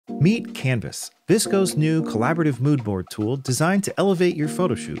Meet Canvas, VSCO's new collaborative moodboard tool designed to elevate your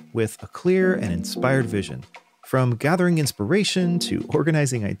photoshoot with a clear and inspired vision. From gathering inspiration to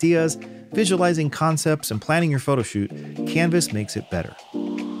organizing ideas, visualizing concepts, and planning your photoshoot, Canvas makes it better.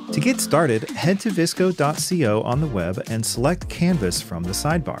 To get started, head to VSCO.co on the web and select Canvas from the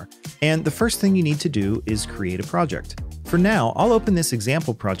sidebar. And the first thing you need to do is create a project. For now, I'll open this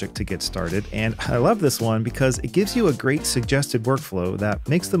example project to get started, and I love this one because it gives you a great suggested workflow that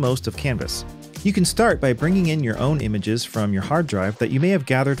makes the most of Canvas. You can start by bringing in your own images from your hard drive that you may have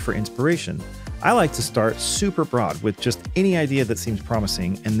gathered for inspiration. I like to start super broad with just any idea that seems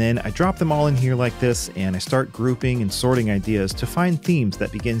promising, and then I drop them all in here like this, and I start grouping and sorting ideas to find themes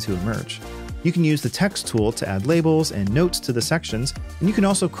that begin to emerge. You can use the text tool to add labels and notes to the sections, and you can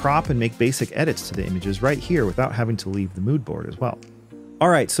also crop and make basic edits to the images right here without having to leave the mood board as well.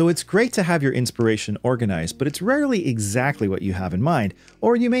 Alright, so it's great to have your inspiration organized, but it's rarely exactly what you have in mind,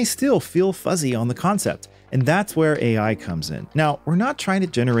 or you may still feel fuzzy on the concept. And that's where AI comes in. Now, we're not trying to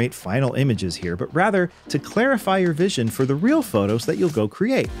generate final images here, but rather to clarify your vision for the real photos that you'll go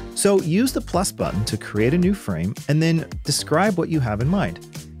create. So use the plus button to create a new frame and then describe what you have in mind.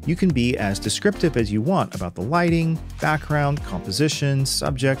 You can be as descriptive as you want about the lighting, background, composition,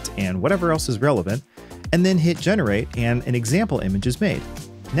 subject, and whatever else is relevant, and then hit generate and an example image is made.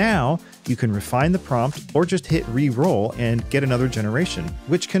 Now, you can refine the prompt or just hit re-roll and get another generation,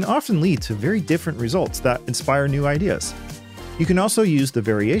 which can often lead to very different results that inspire new ideas. You can also use the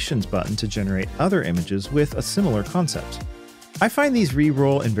variations button to generate other images with a similar concept. I find these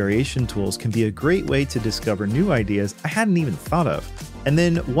re-roll and variation tools can be a great way to discover new ideas I hadn't even thought of. And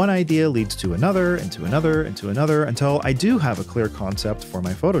then one idea leads to another, and to another, and to another, until I do have a clear concept for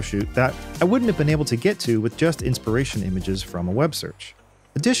my photoshoot that I wouldn't have been able to get to with just inspiration images from a web search.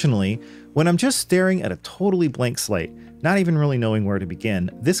 Additionally, when I'm just staring at a totally blank slate, not even really knowing where to begin,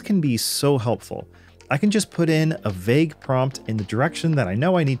 this can be so helpful. I can just put in a vague prompt in the direction that I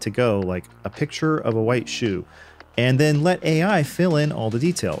know I need to go, like a picture of a white shoe, and then let AI fill in all the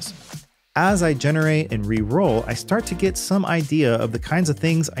details. As I generate and re-roll, I start to get some idea of the kinds of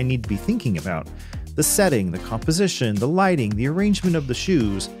things I need to be thinking about. The setting, the composition, the lighting, the arrangement of the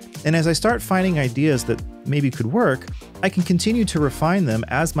shoes, and as I start finding ideas that maybe could work, I can continue to refine them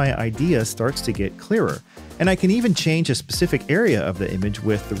as my idea starts to get clearer. And I can even change a specific area of the image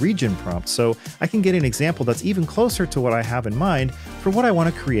with the region prompt so I can get an example that's even closer to what I have in mind for what I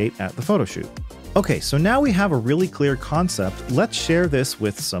want to create at the photoshoot. Okay, so now we have a really clear concept. Let's share this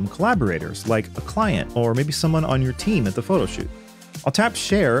with some collaborators, like a client or maybe someone on your team at the photoshoot. I'll tap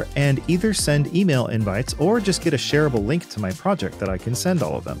share and either send email invites or just get a shareable link to my project that I can send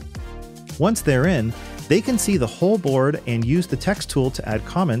all of them. Once they're in, they can see the whole board and use the text tool to add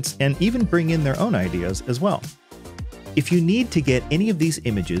comments and even bring in their own ideas as well. If you need to get any of these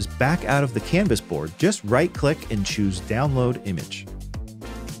images back out of the Canvas board, just right-click and choose Download Image.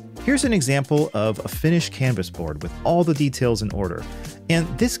 Here's an example of a finished Canvas board with all the details in order. And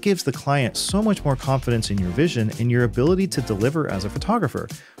this gives the client so much more confidence in your vision and your ability to deliver as a photographer.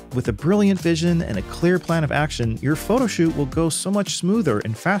 With a brilliant vision and a clear plan of action, your photoshoot will go so much smoother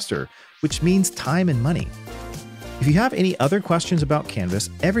and faster, which means time and money. If you have any other questions about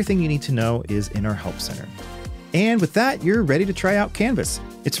Canvas, everything you need to know is in our Help Center. And with that, you're ready to try out Canvas.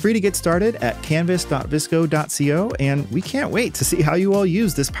 It's free to get started at canvas.visco.co, and we can't wait to see how you all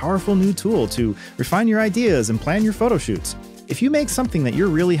use this powerful new tool to refine your ideas and plan your photo shoots. If you make something that you're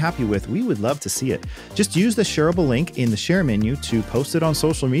really happy with, we would love to see it. Just use the shareable link in the share menu to post it on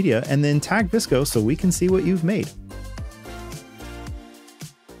social media and then tag VSCO so we can see what you've made.